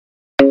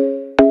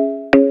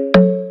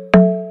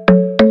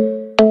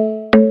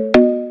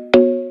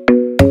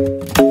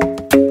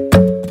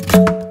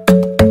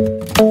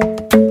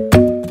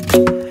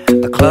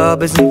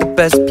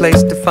best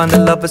place to find a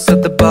lover, so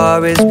the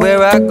bar is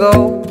where I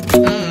go.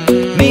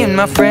 Me and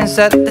my friends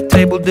at the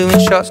table doing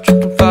shots,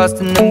 tripping fast,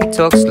 and then we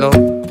talk slow.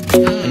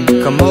 And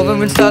you come over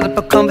and start up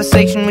a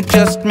conversation with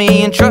just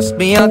me, and trust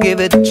me, I'll give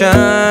it a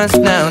chance.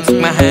 Now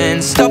take my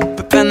hand, stop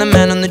it, and the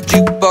man on the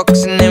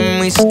jukebox, and then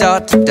we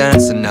start to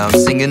dance. And now I'm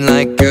singing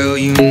like, girl,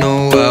 you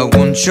know I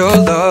want your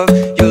love.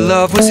 Your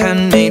love was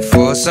handmade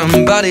for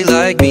somebody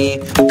like me.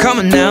 Come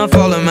on now,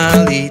 follow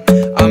my lead.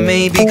 I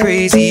may be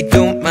crazy,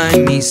 don't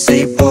mind me.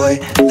 Say, boy,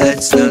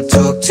 let's not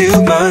talk too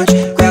much.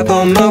 Grab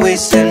on my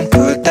waist and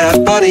put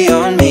that body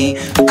on me.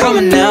 Come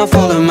on now,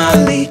 follow my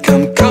lead.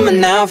 Come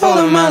on now,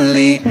 follow my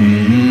lead.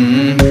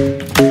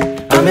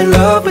 I'm in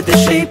love with the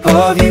shape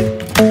of you.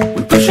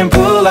 We push and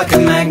pull like a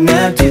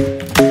magnet do.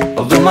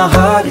 Although my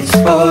heart is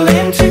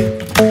falling too.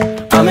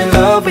 I'm in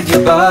love with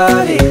your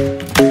body.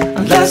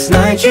 And last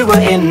night you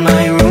were in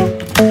my room,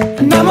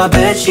 and now my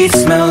bedsheets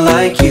smell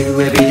like you.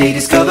 Every day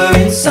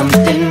discovering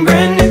something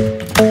brand new.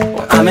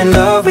 Well, I'm in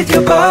love with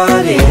your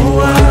body.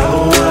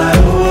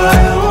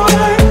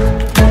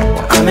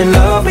 I'm in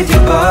love with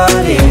your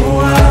body.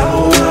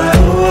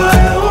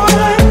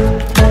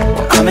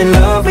 I'm in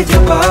love with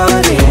your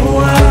body.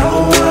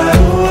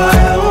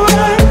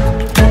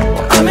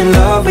 I'm in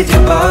love with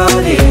your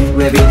body.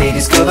 Every day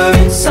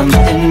discovering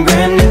something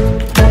brand new.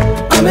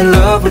 I'm in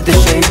love with the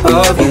shape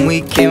of you. When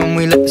we came,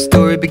 we let the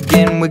story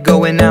begin. We're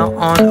going out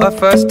on our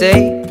first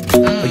date.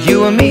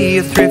 You and me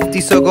are thrifty,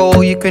 so go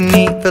all you can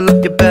eat. Fill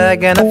up your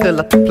bag and I fill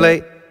up the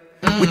plate.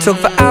 We talk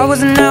for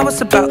hours and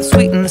hours about the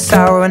sweet and the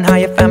sour, and how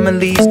your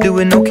family's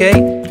doing okay.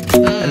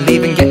 And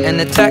leaving, getting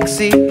a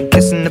taxi,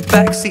 kissing the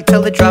backseat,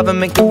 tell the driver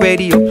make the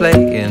radio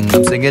play. And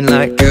I'm singing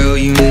like, girl,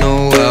 you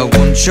know I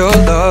want your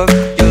love.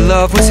 Your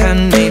love was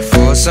handmade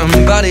for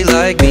somebody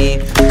like me.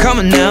 Come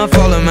on now,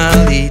 follow my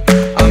lead.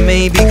 I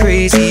may be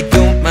crazy,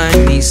 don't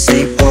mind me.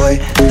 Say, boy,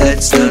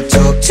 let's not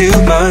talk too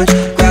much.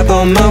 Grab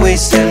on my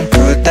waist and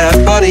put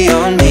that body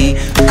on me.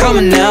 Come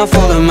on now,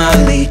 follow my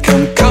lead.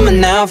 Come on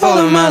now,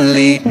 follow my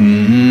lead.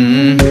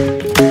 I'm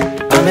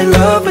in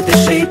love with the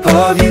shape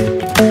of you.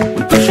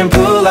 We push and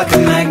pull like a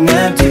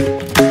magnet do.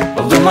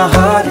 Although my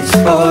heart is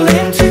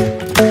falling too.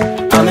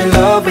 I'm in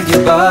love with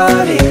your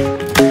body.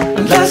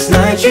 And last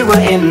night you were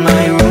in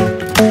my room,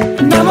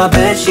 and now my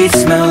bedsheets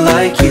smell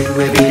like you.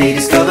 Every day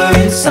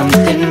discovering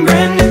something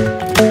brand new.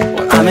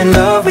 Well, I'm in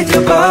love with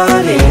your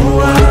body.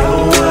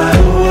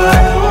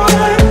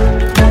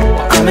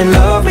 I'm in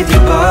love with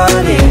your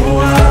body.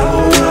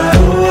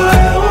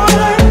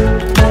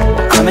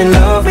 I'm in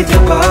love with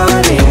your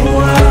body.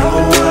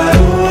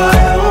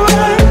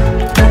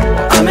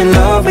 I'm in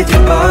love with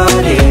your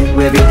body.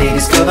 Every day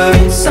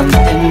discovering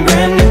something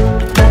brand new.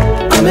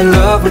 I'm in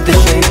love with the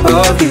shape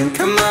of you.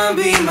 Come on,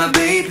 be my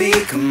baby,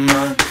 come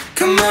on.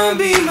 Come on,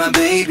 be my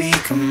baby,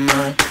 come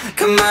on.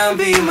 Come on,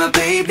 be my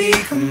baby,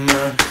 come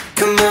on.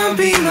 Come on,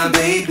 be my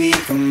baby,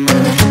 come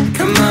on.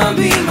 Come on,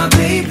 be my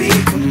baby,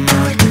 come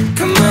on.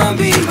 Come on,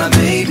 be my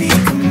baby,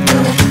 come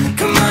on.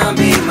 Come on,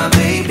 be my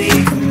baby,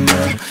 come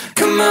on.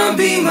 Come on,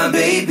 be my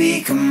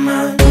baby, come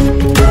on.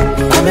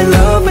 I'm in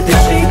love with the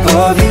shape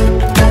of you.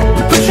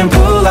 We push and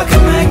pull like a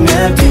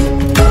magnet do.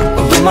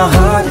 Although my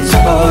heart is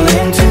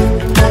falling too.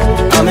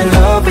 I'm in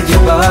love with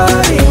your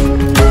body.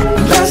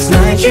 Last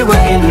night you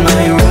were in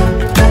my room,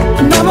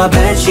 and now my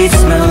bedsheets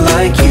smell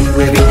like you.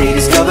 Every day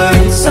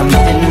discovering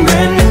something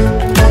brand new.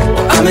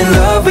 I'm in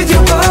love with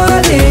your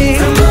body.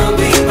 Come on,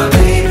 be my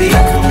baby,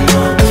 come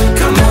on.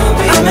 Come on,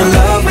 be I'm in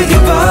love with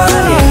your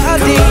body.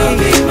 Come on,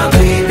 be my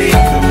baby,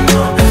 come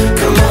on.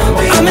 Come on,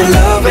 be I'm in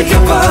love with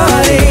your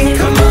body.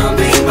 Come on,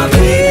 be my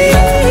baby,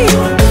 come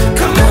on.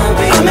 Come on,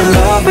 be I'm in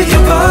love with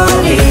your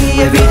body.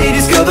 Every day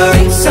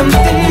discovering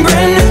something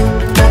brand new.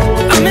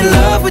 I'm in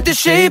love with the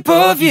shape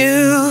of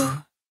you.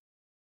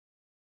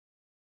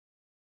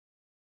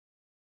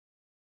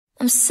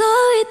 I'm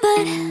sorry,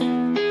 but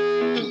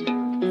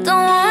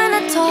don't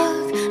wanna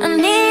talk. I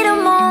need a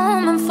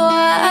moment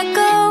before I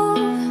go.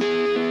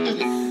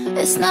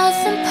 It's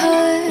nothing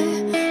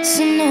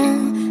personal.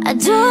 I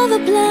draw the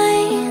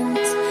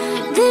blinds.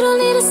 They don't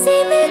need to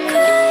see me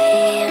cry,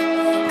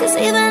 'cause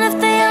even if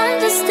they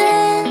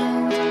understand,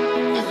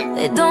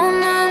 they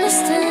don't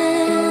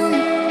understand.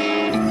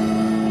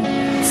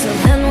 So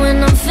then when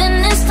I'm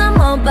finished, I'm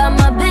all about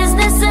my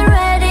business and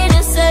ready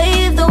to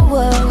save the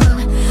world.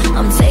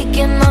 I'm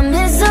taking my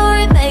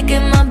misery,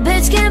 making my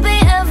bitch can be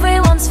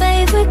everyone's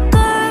favorite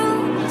girl.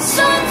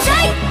 So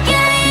take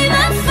aim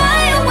and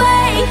fly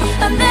away.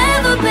 I've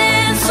never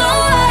been so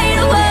wide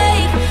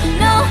awake.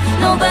 No,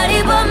 nobody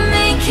but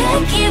me can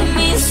keep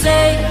me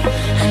safe,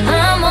 and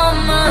I'm on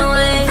my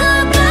way. The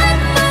black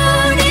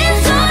moon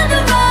is on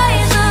the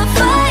rise, a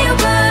fire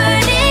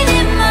burning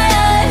in my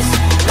eyes.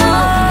 No,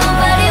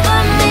 nobody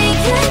but me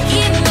can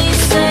keep me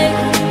safe.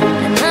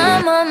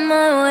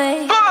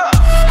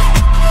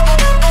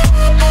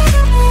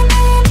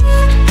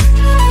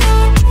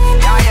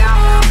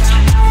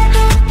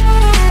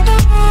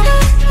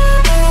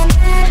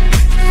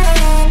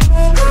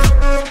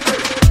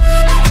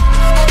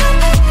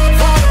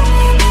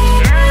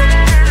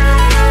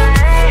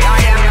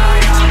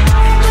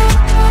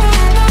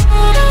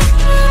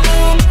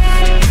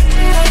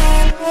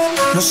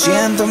 Lo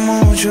siento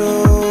mucho,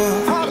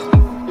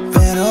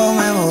 pero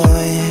me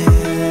voy,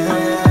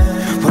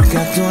 porque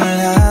a tu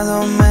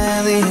lado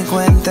me di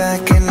cuenta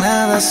que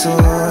nada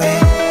soy.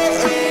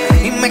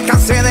 Y me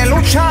cansé de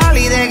luchar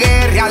y de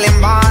guerrear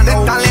en vano, de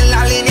estar en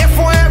la línea de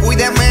fuego y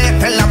de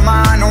meter la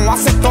mano.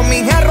 Acepto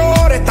mis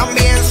errores,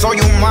 también soy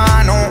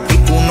humano, y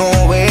tú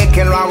no ves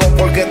que lo hago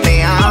porque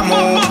te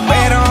amo.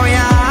 Pero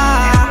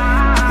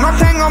ya no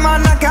tengo más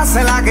nada que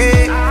hacer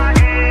aquí.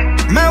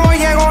 Me voy,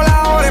 llegó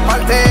la hora de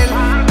partir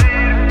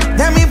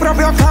de mi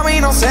propio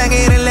camino,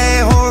 seguir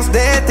lejos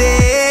de ti.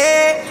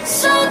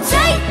 So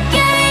take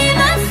aim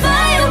and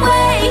fly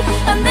away.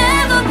 I've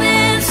never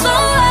been so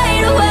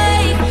wide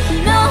awake.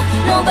 No,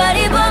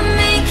 nobody but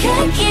me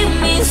can keep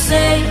me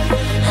safe,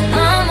 and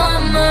I'm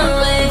on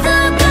my way.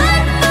 The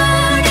blood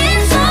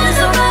burning stars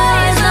are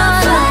rising, the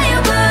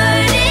fire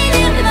burning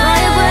in my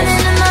eyes.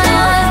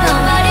 No,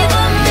 nobody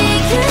but me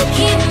can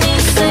keep me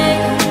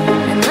safe,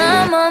 and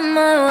I'm on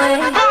my way.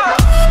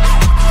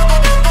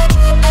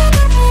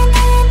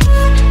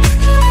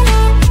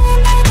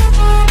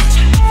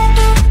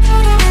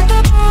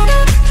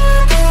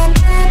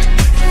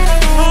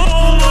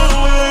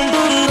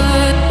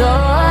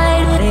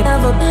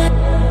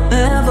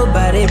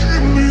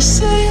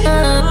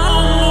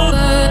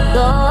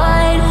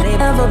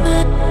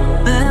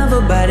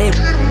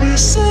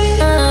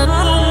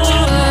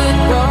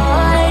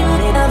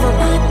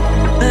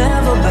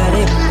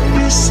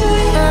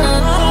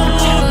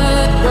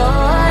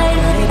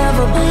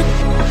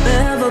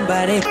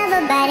 Everybody,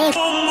 everybody.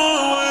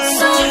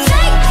 So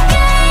take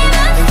aim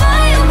and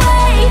fly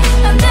away.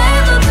 I've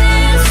never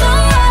been so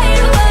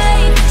wide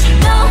awake.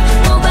 No,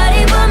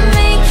 nobody but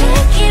me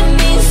can keep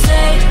me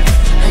safe,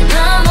 and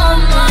I'm on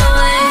my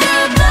way. The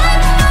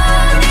blood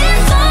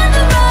burning on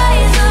the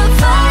rise, the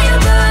fire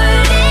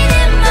burning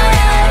in my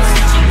eyes.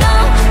 No,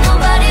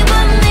 nobody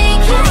but me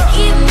can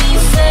keep me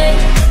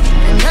safe,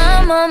 and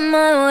I'm on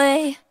my way.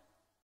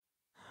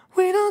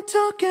 We don't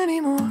talk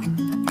anymore.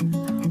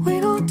 We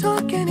don't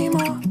talk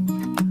anymore.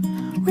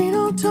 We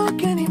don't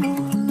talk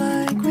anymore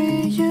like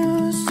we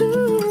used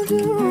to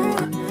do.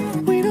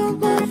 We don't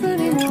laugh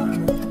anymore.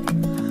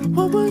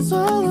 What was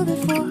all of it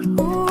for?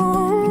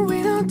 Ooh,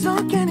 we don't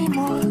talk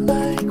anymore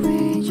like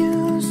we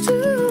used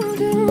to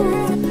do.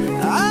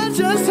 I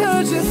just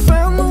heard you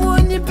found the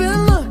one you've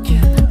been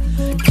looking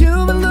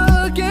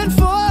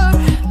for.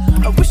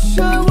 I wish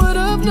I would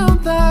have known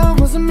that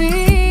wasn't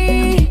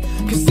me.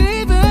 'Cause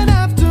even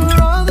after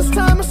all this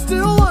time I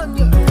still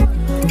wonder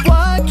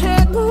why I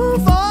can't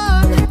move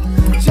on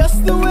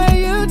just the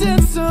way you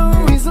did so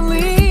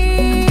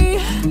easily.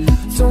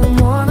 Don't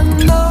wanna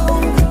know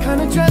the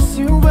kind of dress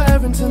you're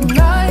wearing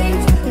tonight,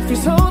 if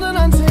he's holding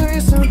on to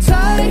you so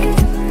tight,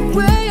 the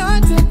way I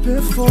did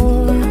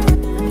before.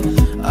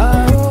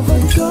 I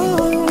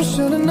overdosed,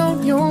 should've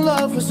known your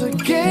love was a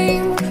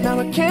game. Now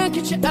I can't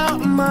get you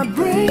out of my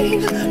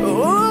brain.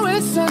 Oh,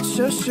 it's such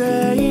a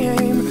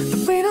shame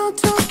that we don't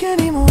talk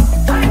anymore.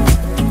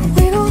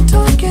 We don't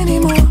talk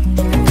anymore.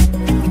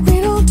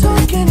 We don't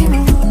talk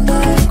anymore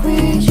like we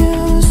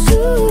used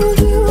to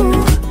do.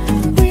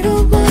 We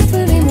don't laugh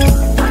anymore.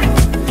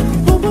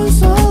 What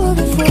was all of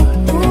it for?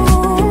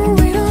 Ooh,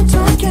 we don't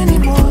talk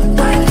anymore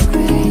like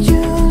we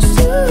used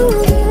to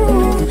do.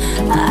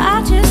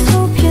 I just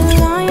hope you're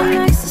lying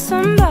next to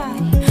somebody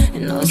who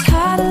knows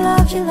how to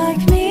love you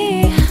like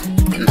me.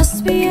 There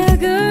must be a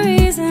good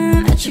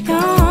reason that you're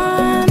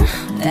gone.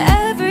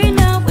 Every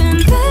now and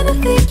then I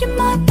think you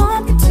might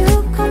want me to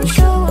come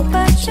show up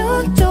at your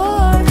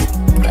door,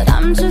 but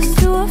I'm just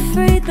too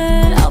afraid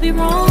that I'll be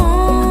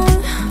wrong.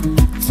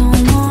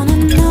 Don't wanna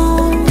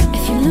know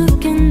if you're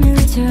looking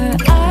into her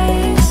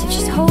eyes, if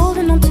she's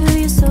holding on to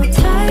you so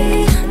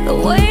tight, the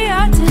way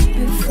I did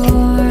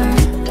before.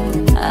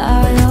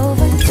 I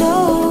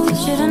overdosed,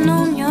 should've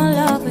known your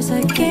love was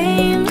a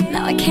game.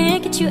 Now I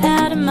can't get you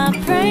out of my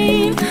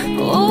brain.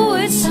 Oh,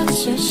 it's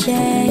such a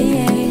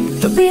shame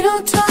that we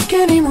don't talk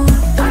anymore.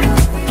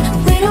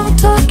 We don't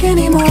talk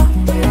anymore.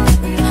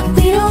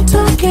 We don't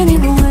talk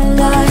anymore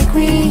like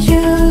we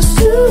used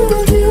to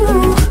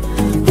do.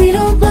 We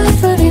don't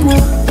laugh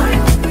anymore.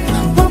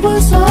 What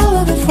was all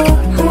of it for?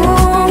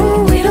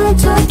 Oh, we don't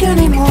talk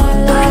anymore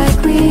like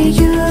we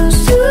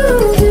used to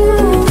do.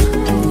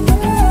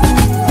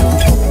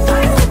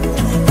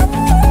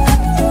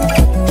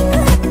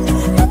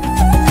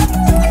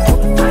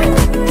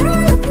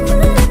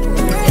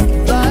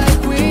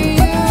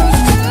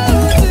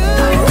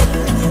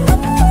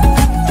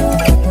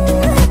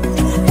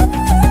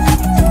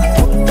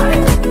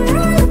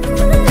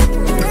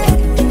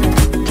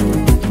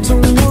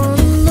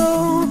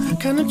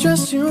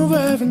 Dress you're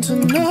wearing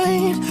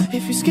tonight,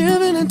 if he's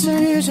giving it to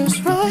you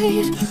just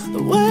right,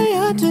 the way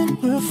I did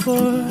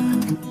before.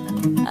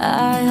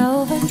 I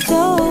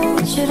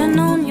overdosed, should've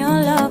known your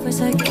love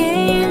was a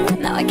game.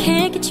 Now I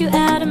can't get you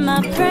out of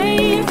my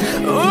brain.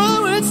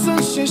 Oh, it's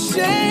such a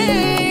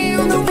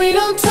shame that we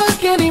don't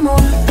talk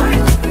anymore.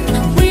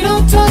 We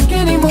don't talk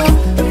anymore.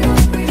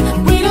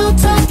 We don't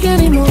talk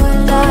anymore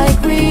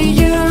like we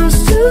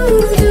used to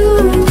do.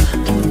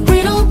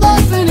 We don't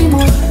laugh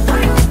anymore.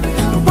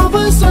 What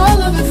was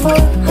before.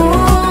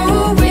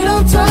 Oh, we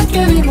don't talk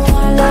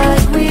anymore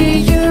like we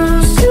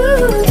used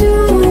to do.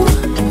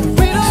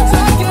 We don't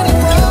talk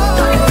anymore.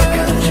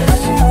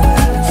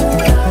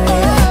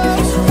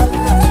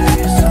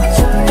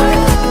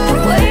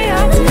 Way I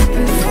did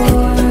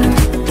before.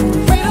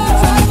 We don't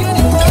talk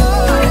anymore.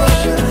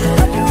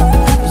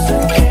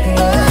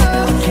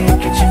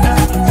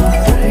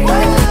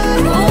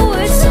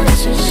 Oh, it's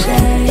such a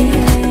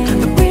shame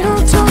that we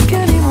don't talk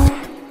anymore.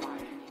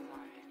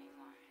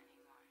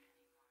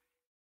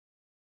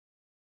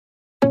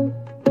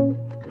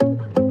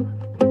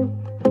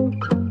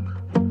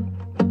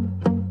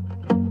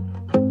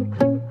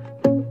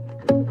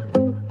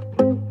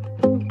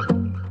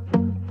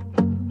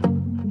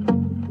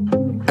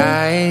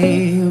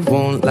 I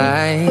won't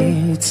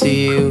lie to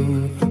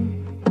you.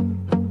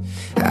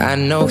 I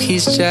know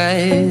he's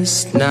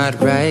just not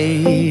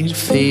right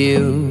for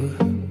you.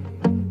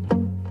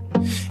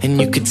 And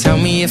you could tell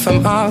me if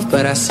I'm off,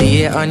 but I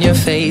see it on your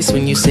face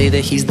when you say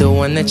that he's the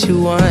one that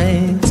you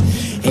want.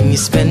 And you're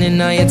spending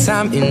all your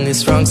time in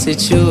this wrong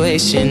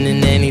situation,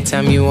 and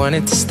anytime you want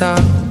it to stop.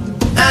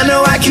 I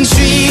know I can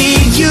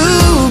treat you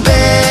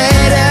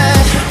better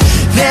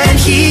than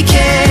he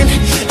can,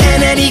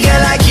 and any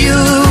girl like you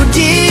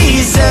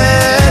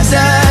deserves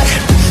a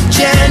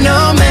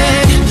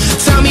gentleman.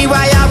 Tell me,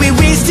 why are we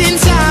wasting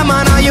time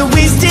on all your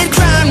wasted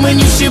crime when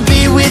you should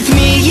be with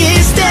me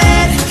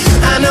instead?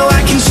 I know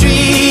I can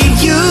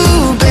treat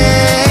you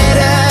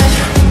better,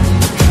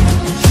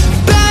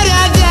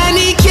 better than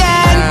he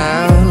can.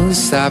 I'll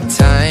stop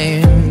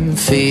time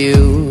for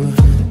you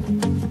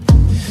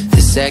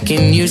the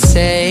second you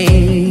say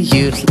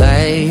you'd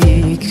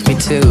like me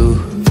to.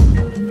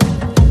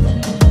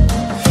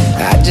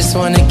 I just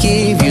wanna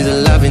give you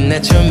the loving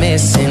that you're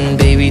missing,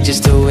 baby.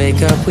 Just to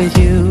wake up with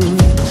you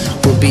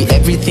will be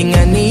everything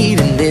I need,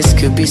 and this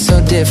could be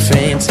so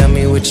different. Tell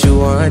me what you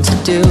want to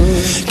do,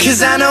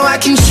 'cause I know I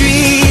can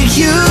treat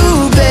you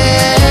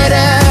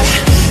better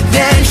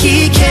than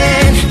he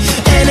can,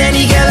 and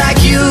any girl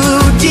like you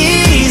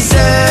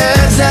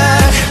deserves a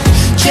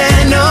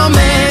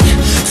gentleman.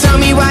 Tell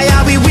me, why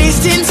are we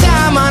wasting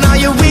time on all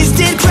your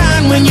wasted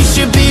crime when you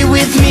should be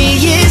with me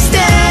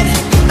instead?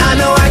 I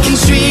know I can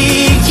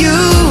treat you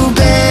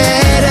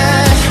better,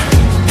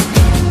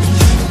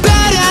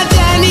 better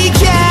than he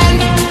can,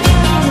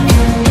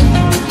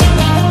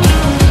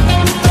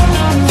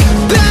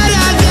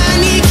 better than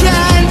he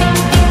can.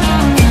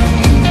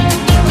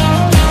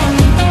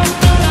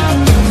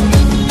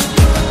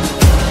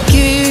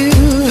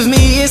 Give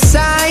me a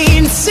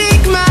sign,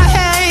 take my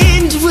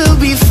hand, we'll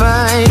be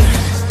fine.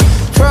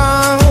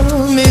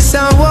 Promise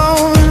I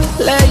won't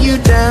let you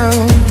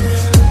down.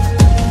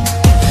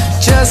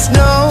 Just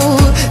know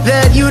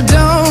that you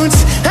don't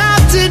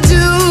have to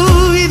do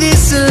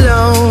this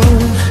alone.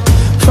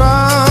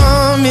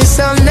 Promise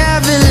I'll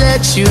never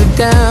let you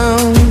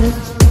down,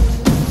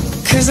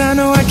 'cause I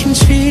know I can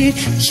treat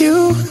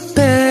you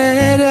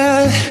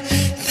better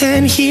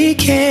than he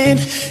can,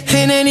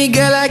 and any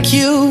girl like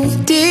you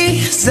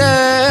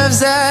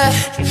deserves a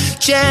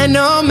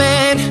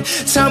gentleman.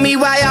 Tell me,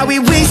 why are we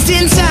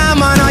wasting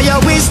time on all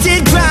your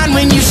wasted grind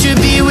when you should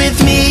be with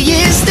me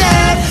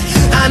instead?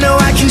 I know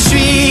I can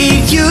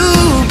treat you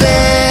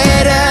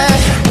better,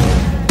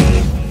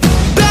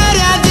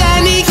 better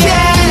than he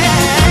can.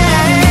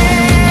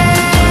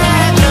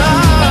 No,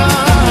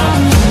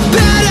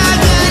 better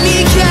than he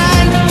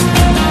can,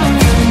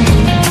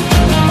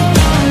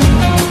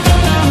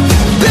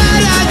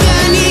 better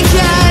than he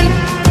can.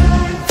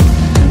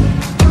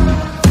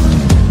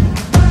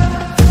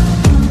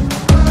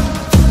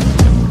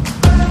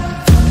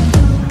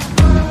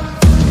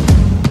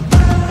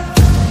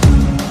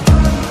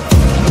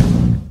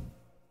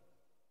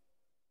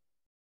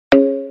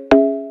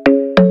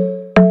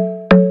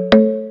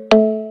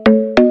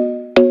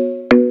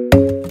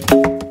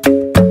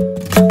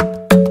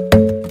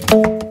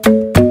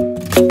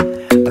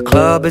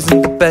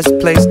 Isn't the best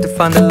place to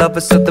find a lover,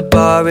 so the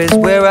bar is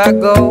where I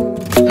go.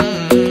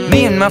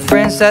 Me and my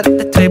friends at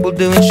the table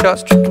doing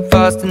shots, tripping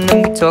fast, and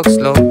then we talk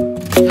slow.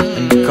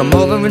 And you come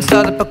over and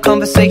start up a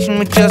conversation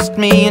with just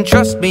me, and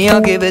trust me,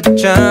 I'll give it a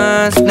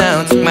chance.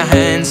 Now take my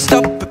hand,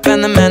 stop it,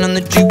 and the man on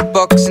the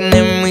jukebox, and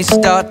then we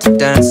start to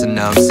dance. And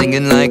now I'm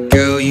singing like,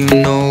 girl, you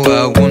know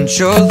I want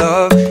your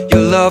love.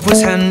 Your love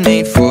was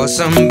handmade for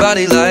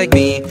somebody like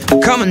me.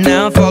 Come on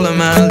now, follow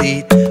my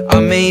lead. I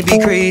may be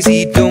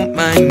crazy, don't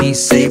mind me.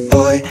 Say,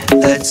 boy,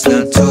 let's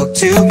not talk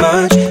too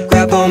much.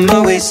 Grab on my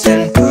waist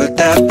and put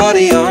that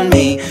body on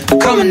me.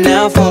 Come on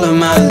now, follow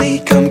my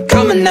lead.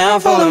 Come on now,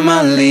 follow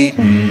my lead.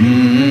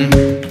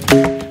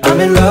 I'm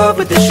in love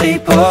with the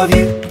shape of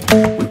you.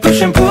 We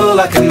push and pull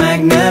like a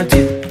magnet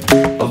do.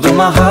 Although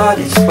my heart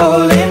is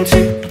falling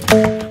too,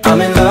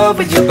 I'm in love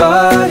with your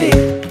body.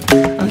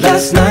 And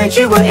last night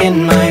you were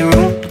in my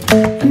room,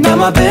 and now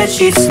my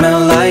bedsheets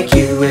smell like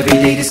you. Every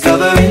day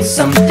discovering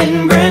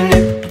something brand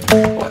new.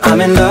 Well, I'm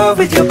in love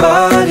with your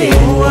body.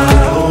 Oh, I,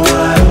 oh,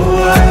 I, oh,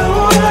 I,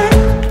 oh, I.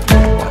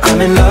 Well,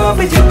 I'm in love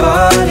with your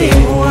body.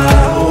 Oh, I,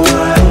 oh,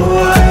 I, oh,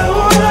 I,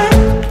 oh, I.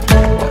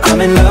 Well,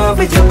 I'm in love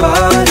with your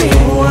body.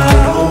 Oh, I,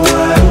 oh,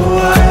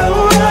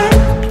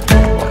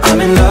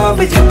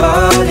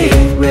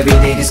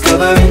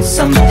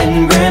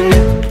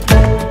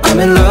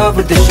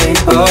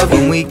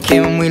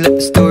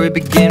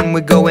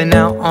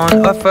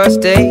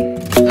 first date.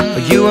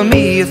 But you and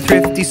me are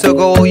thrifty, so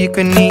go all you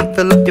can eat.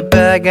 Fill up your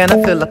bag and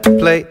I fill up the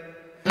plate.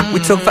 We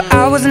talk for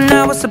hours and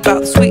hours about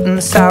the sweet and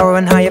the sour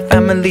and how your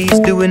family's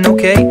doing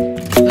okay.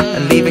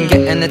 And leaving,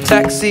 getting a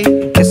taxi,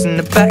 kissing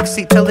the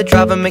backseat, tell the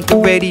driver make the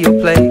radio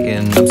play.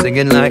 And I'm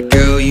singing like,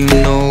 girl, you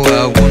know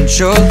I want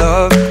your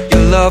love.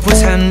 Your love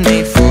was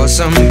handmade for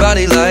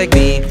somebody like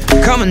me.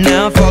 Come on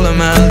now, follow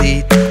my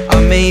lead. I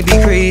may be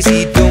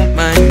crazy, don't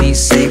mind me.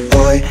 Say,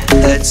 boy,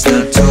 let's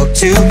not talk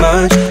too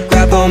much.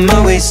 Grab on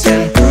my waist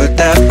and put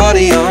that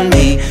body on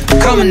me.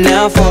 Come on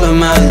now, follow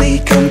my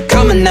lead.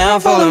 Come on now,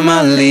 follow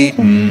my lead.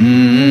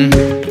 I'm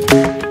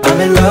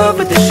in love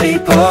with the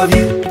shape of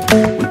you.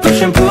 We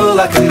push and pull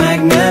like a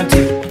magnet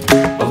do.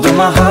 Although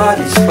my heart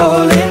is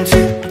falling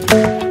too.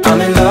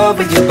 I'm in love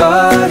with your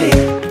body.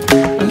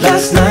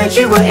 Last night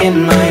you were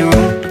in my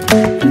room,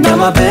 and now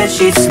my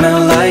bedsheets smell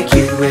like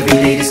you. Every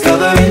day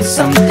discovering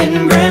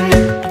something brand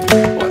new.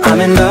 Well, I'm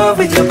in love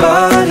with your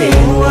body.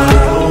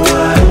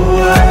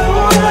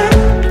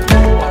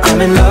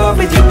 I'm in love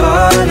with your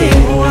body.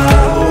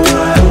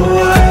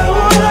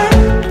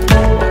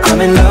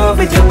 I'm in love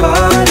with your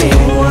body.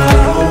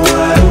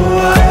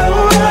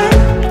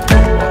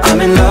 I'm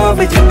in love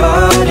with your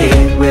body.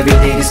 Every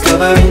day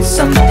discovering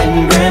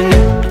something brand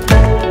new.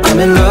 I'm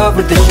in love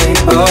with the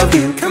shape of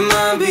you. Come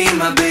on, be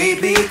my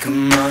baby,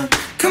 come on.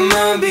 Come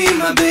on, be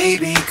my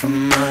baby,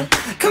 come on.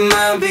 Come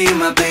on, be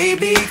my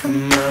baby,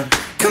 come on.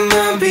 Come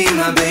on, be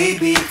my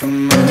baby,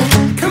 come on.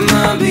 Come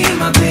on, be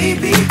my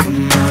baby,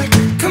 come on.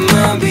 Come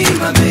on, be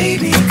my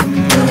baby,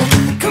 come on.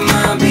 Come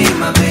on, be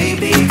my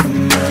baby,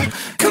 come on.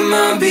 Come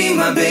on, be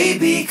my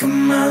baby,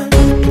 come on.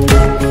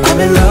 I'm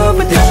in love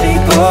with the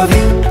shape of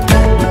you.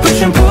 We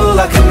push and pull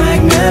like a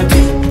magnet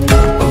do.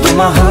 Although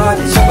my heart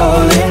is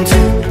falling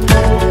too.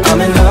 I'm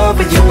in love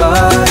with your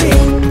body.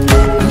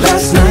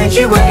 Last night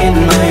you were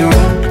in my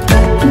room,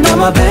 and now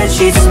my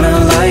bedsheets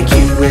smell like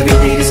you. Every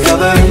day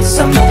discovering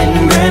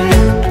something brand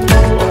new.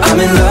 Well, I'm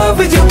in love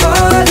with your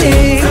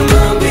body. Come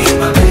on, be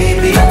my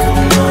baby,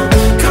 come on.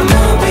 Come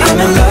on, be I'm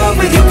in love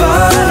with your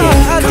body.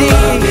 Come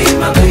on, be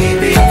my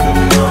baby,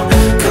 come on.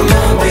 Come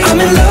on, be I'm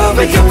in love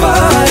with your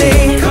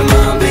body. Come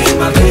on, be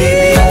my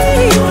baby,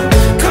 come on.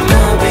 Come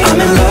on, be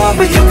I'm in love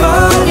with your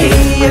body.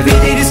 Every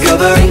day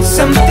discovering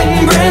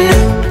something brand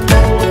new.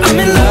 I'm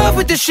in love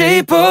with the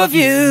shape of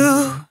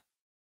you.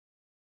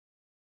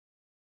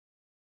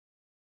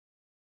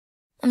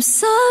 I'm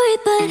sorry,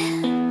 but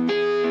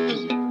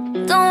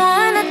don't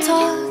wanna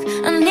talk.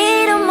 I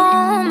need a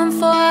moment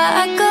before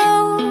I go.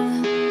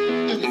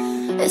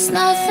 It's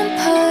nothing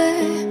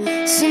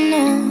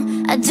personal.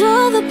 I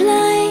draw the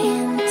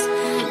blinds.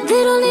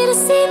 They don't need to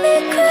see me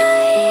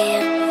cry.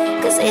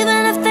 'Cause even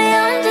if they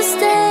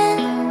understand,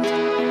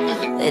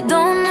 they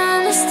don't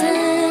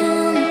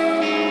understand.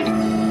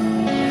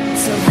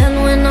 So then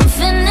when I'm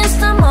finished,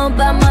 I'm all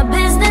about my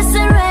business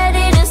and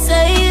ready to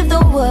save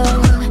the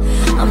world.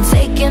 I'm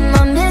taking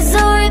my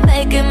misery,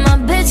 making my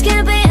bitch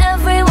can be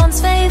everyone's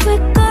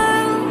favorite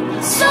girl.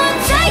 So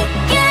take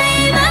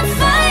aim and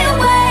fly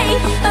away.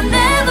 I've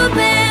never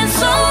been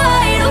so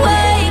wide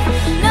awake.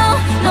 No,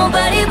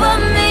 nobody but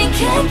me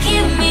can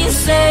keep me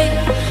safe,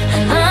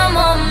 and I'm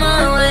on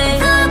my way.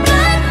 The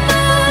bad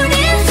mood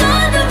is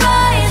on the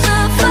rise, a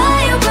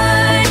fire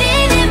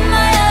burning in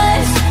my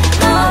eyes.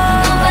 No,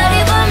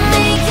 nobody but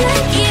me can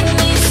keep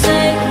me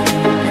safe,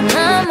 and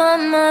I'm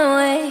on my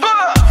way.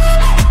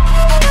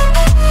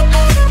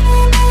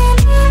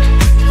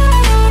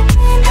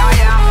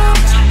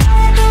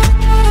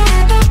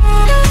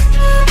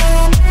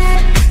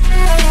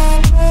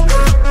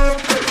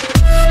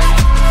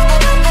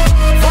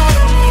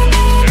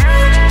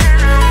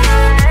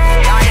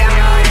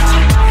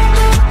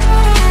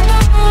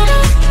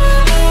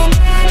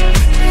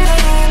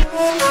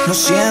 Lo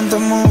siento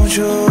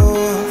mucho,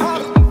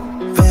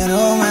 pero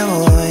me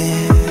voy,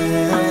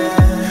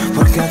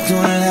 porque a tu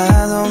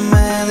lado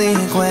me di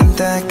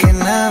cuenta que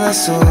nada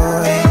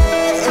soy.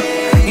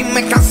 Y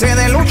me cansé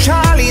de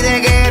luchar y de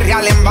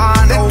guerrear en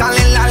vano, de estar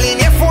en la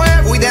línea de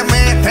fuego y de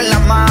meter la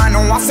mano.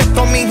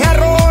 Acepto mis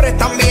errores,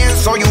 también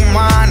soy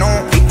humano,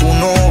 y tú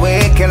no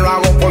ves que lo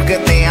hago porque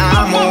te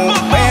amo.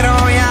 Pero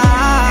ya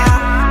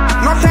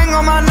no tengo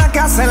más nada que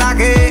hacer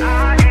aquí.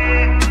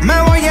 Me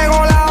voy, llegó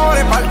la hora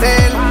de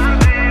partir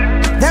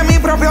de mi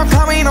propio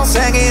camino,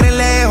 seguir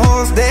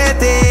lejos de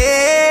ti.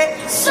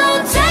 So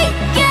take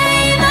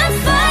aim and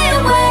fly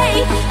away.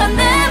 I've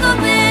never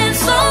been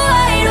so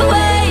wide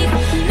awake.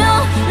 No,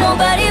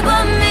 nobody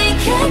but me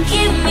can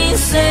keep me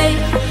safe,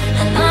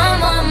 and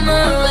I'm on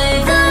my way.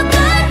 The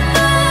bad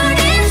mood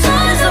is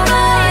on the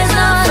rise,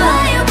 a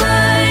fire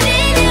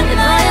burning in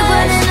my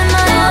eyes.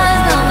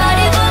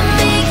 Nobody but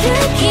me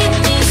can keep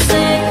me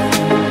safe,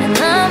 and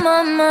I'm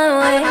on my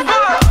way.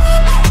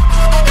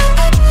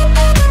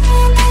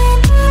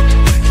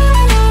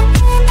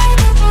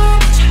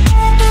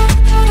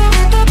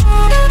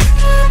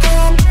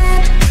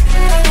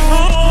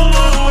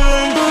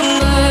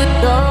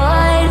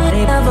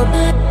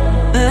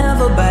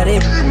 Everybody,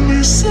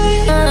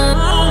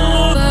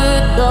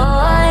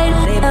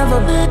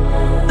 everybody,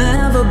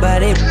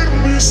 everybody,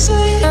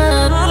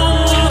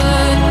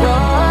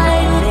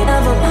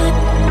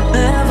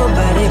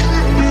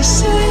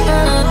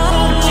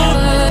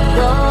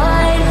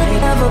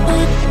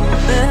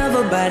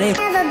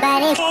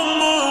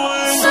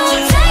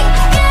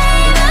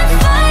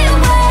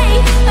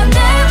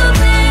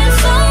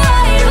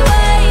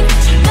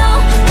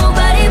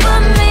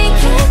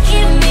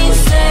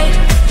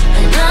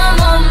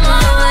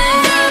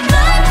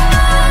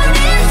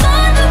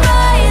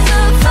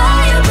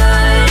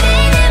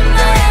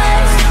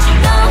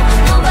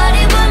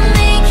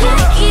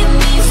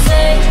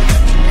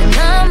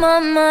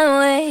 on my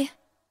way.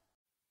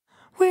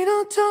 We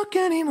don't talk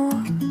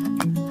anymore.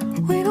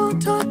 We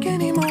don't talk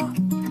anymore.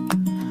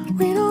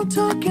 We don't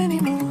talk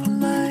anymore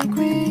like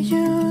we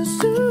used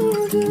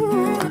to do.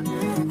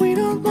 We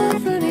don't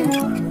laugh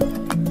anymore.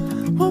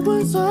 What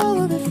was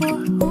all of it for?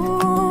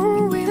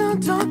 Ooh, we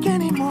don't talk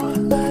anymore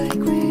like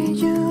we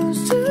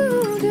used to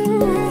do.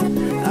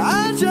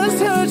 I just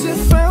heard you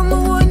found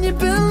the one you've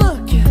been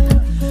looking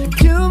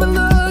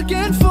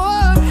for.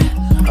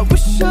 I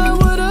wish I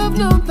would have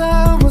known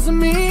that wasn't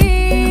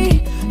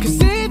me.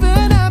 Cause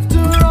even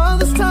after all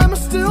this time I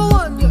still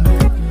wonder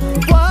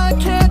why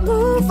I can't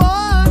move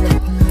on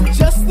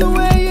just the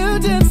way you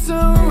did so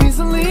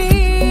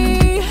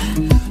easily.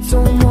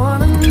 Don't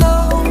wanna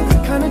know the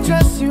kind of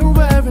dress you're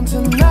wearing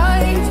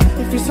tonight,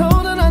 if he's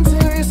holding on to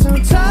you so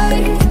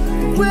tight,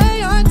 the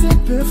way I did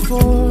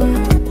before.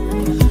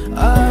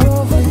 I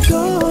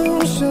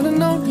overdosed, should've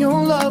known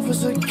your love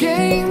was a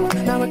game.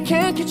 Now I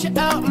can't get you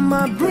out of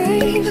my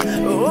brain.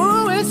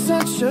 Oh, it's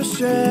such a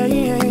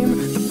shame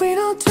that we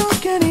don't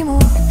talk anymore.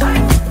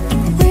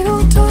 We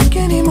don't talk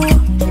anymore.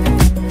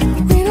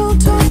 We don't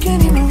talk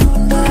anymore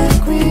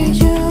like we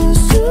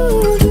used to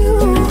do.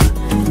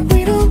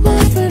 We don't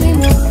laugh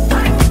anymore.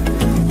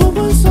 What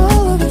was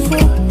all of it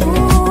for?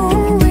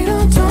 Ooh, we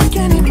don't talk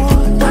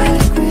anymore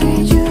like we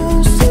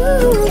used to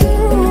do.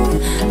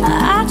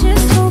 I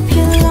just hope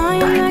you're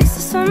lying next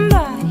to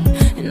somebody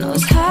who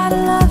knows how to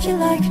love you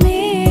like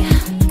me.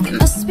 There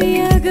must be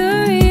a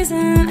good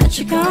reason that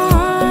you're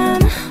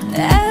gone.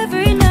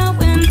 Every now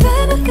and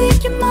then I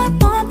think you might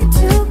want me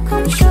to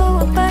come show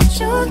up at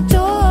your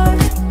door,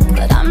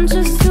 but I'm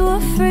just too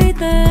afraid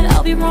that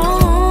I'll be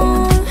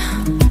wrong.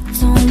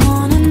 Don't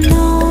wanna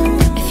know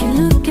if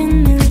you're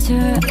looking into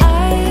her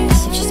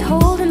eyes, if she's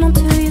holding on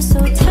to you so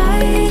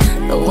tight,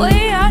 the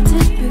way I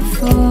did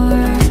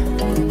before.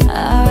 I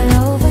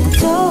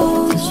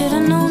overdosed,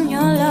 should've known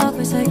your love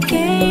was a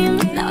game.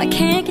 Now I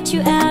can't get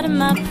you out of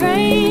my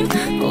brain.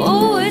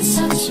 Oh, it's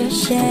such a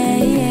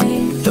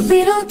shame that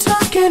we don't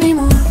talk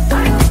anymore.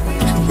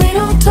 We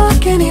don't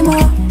talk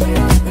anymore.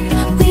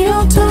 We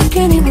don't talk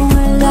anymore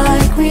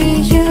like we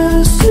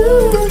used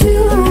to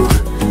do.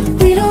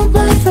 We don't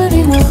laugh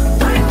anymore.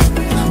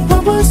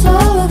 What was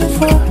all of it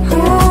for?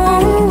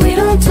 Oh, we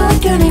don't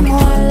talk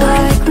anymore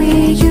like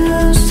we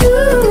used to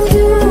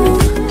do.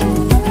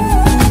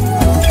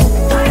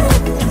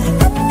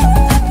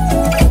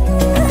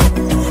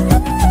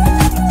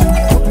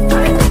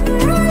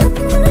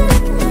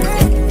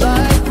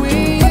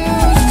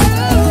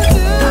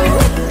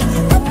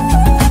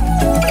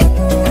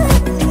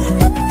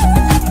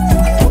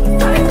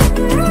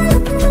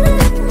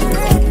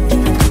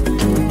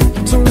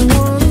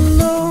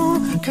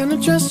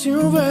 Dress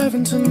you're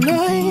wearing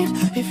tonight,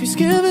 if he's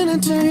giving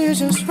it to you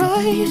just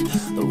right,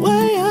 the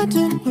way I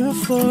did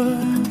before.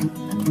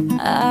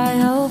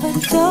 I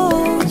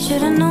overdosed,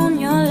 should've known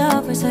your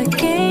love was a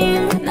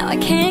game. Now I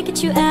can't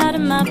get you out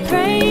of my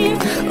brain.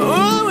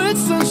 Oh,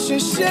 it's such a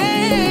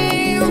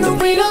shame that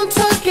we don't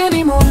talk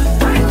anymore.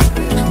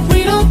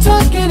 We don't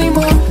talk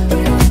anymore.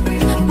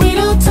 We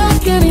don't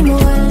talk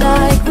anymore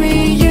like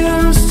we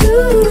used to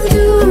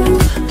do.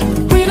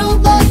 We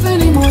don't laugh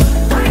anymore.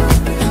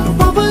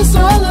 What was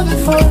all of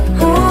it for?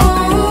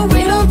 Oh,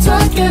 we don't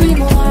talk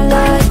anymore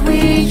like we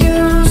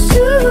used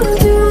to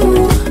do.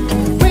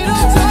 We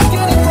don't talk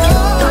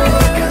anymore.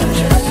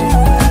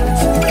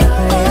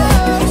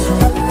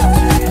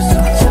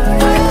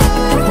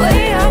 The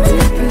way I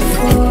did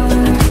before.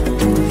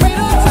 We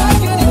don't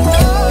talk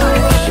anymore.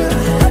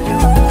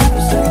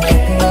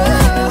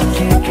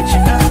 Can't get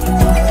you out of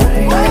my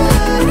brain.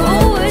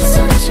 Oh, it's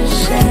such a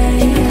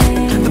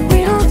shame that we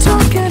don't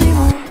talk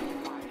anymore.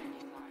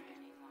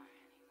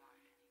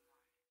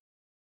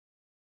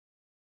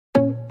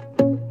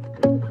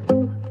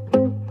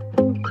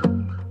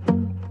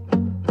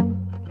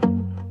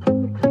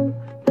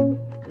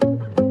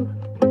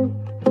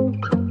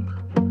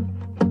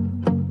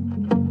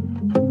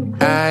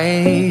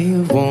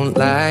 I won't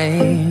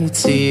lie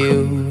to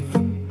you.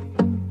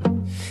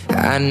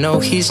 I know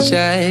he's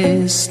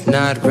just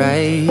not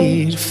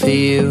right for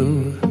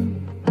you.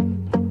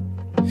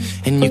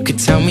 And you could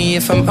tell me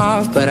if I'm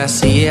off, but I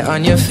see it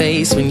on your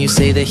face when you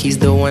say that he's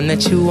the one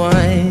that you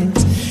want.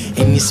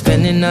 And you're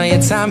spending all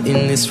your time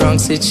in this wrong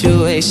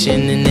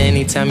situation, and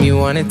anytime you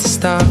want it to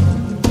stop,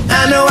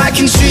 I know I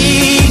can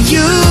treat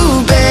you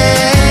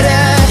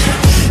better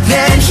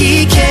than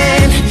he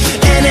can.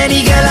 And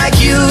any girl like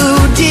you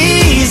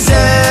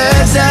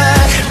deserves a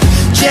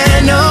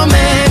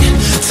gentleman.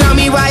 Tell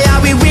me, why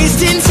are we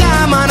wasting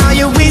time on all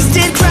your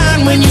wasted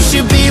crown when you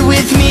should be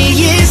with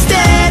me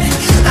instead?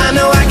 I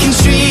know I can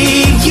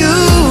treat you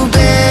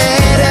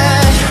better,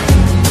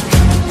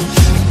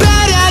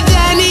 better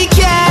than he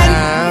can.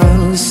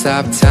 I'll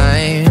stop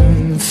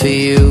time for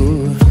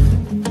you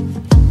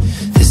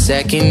the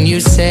second you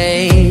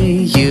say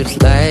you'd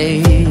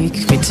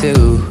like me to.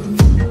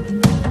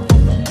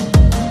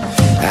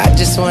 I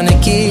just wanna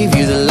give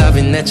you the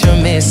loving that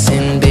you're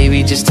missing,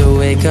 baby, just to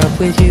wake up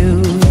with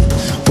you.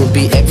 Will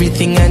be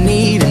everything I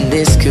need, and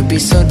this could be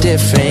so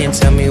different.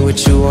 Tell me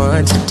what you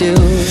want to do.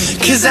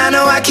 Cause I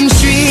know I can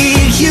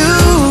treat you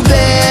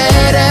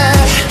better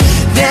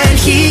than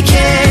he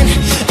can.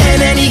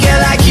 And any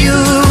girl like you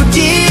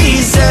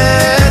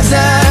deserves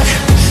a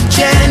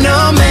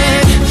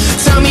gentleman.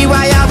 Tell me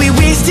why are we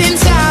wasting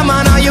time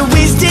on all your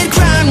wasted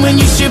crown when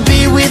you should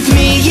be with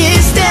me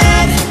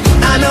instead.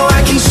 I know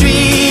I can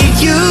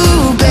treat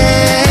you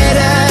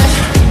better,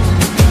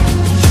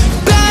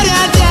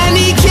 better than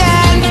he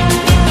can,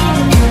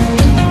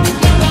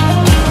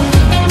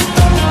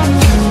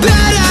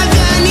 better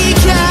than he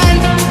can.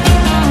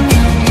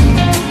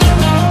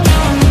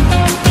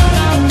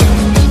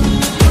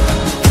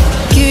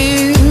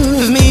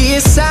 Give me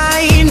a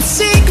sign,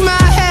 take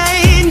my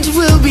hand,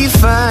 we'll be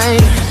fine.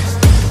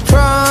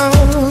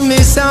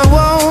 Promise I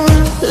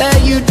won't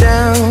let you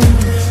down.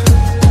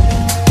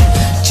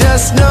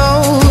 Just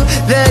know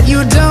that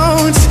you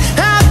don't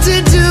have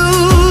to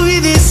do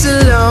this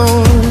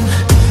alone.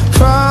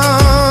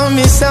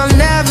 Promise I'll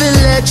never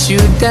let you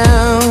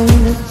down.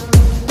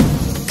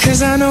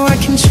 Cause I know I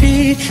can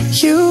treat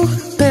you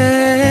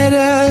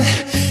better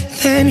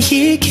than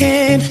he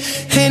can.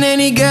 And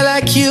any girl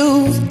like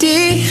you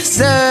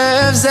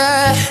deserves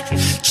a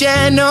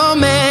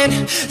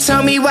gentleman.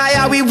 Tell me why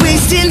are we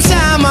wasting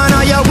time on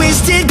all your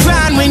wasted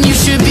grind when you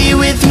should be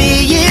with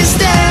me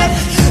instead.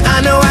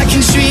 I know I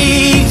can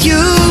treat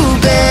you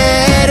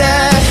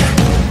better,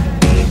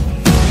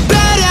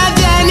 better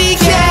than he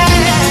can.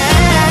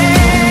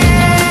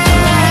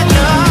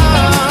 No,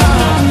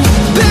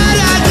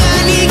 better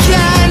than he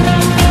can,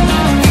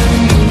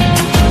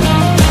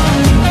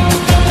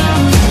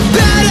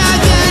 better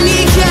than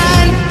he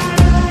can.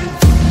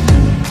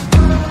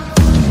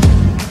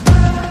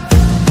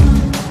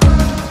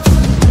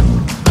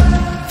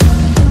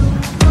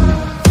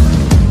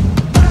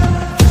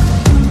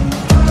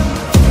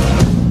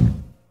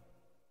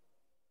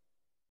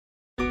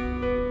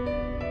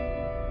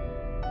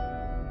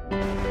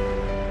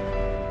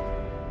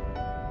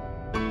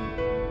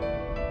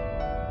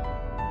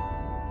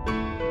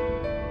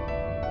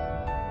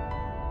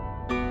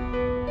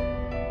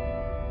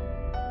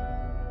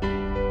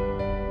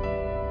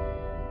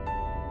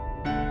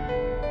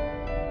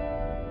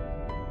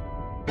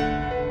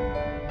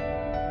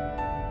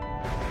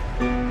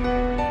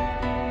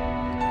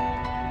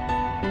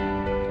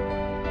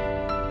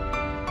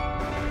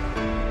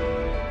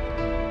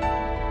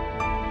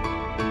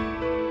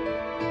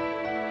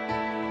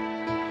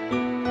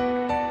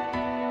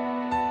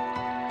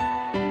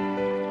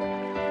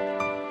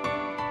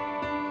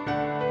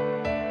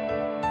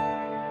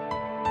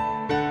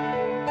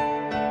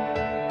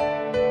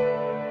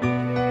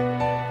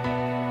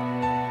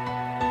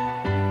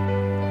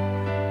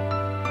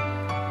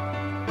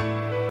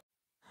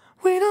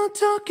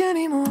 Talk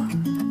anymore.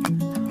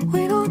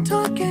 We don't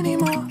talk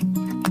anymore.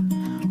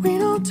 We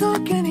don't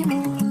talk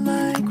anymore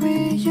like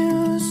we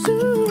used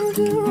to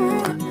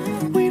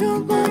do. We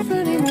don't laugh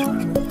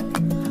anymore.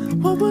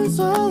 What was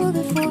all of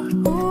it for?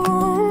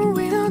 Ooh,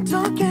 we don't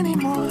talk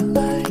anymore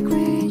like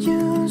we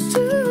used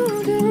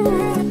to do.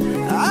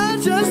 I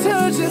just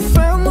heard you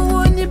found the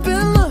one you've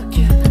been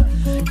looking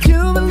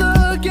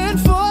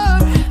for.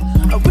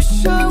 I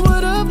wish I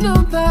would have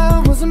known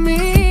that wasn't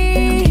me.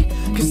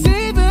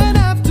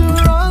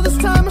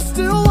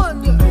 Still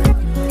wonder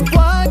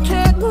why I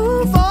can't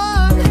move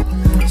on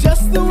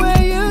just the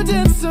way you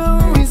did so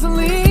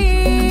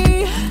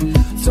easily.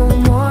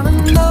 Don't wanna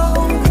know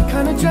the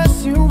kind of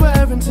dress you're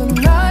wearing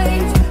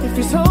tonight, if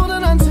he's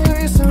holding on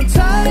to you so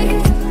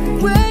tight, the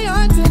way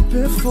I did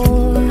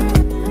before.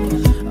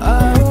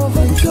 I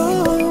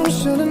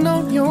overdosed, should've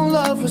known your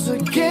love was a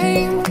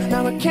game.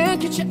 Now I can't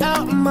get you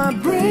out of my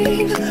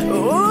brain.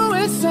 Oh,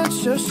 it's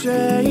such a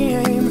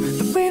shame.